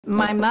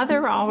My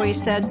mother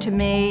always said to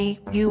me,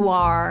 you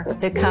are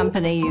the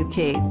company you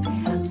keep.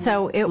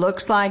 So it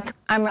looks like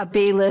I'm a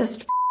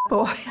B-list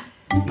boy.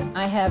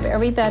 I have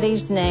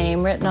everybody's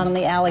name written on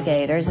the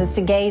alligators. It's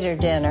a gator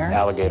dinner.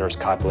 Alligators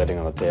copulating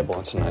on the table.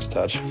 It's a nice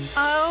touch.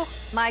 Oh,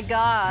 my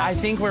God. I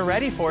think we're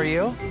ready for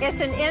you. It's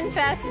an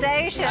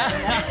infestation.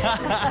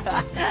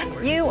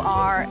 You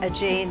are a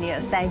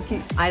genius. Thank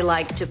you. I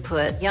like to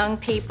put young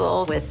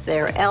people with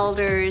their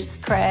elders.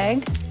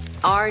 Craig.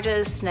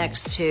 Artists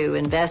next to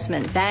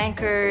investment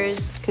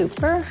bankers.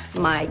 Cooper.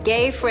 My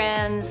gay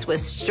friends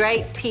with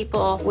straight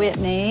people.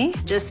 Whitney.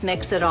 Just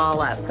mix it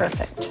all up.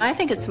 Perfect. I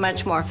think it's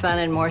much more fun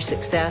and more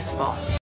successful.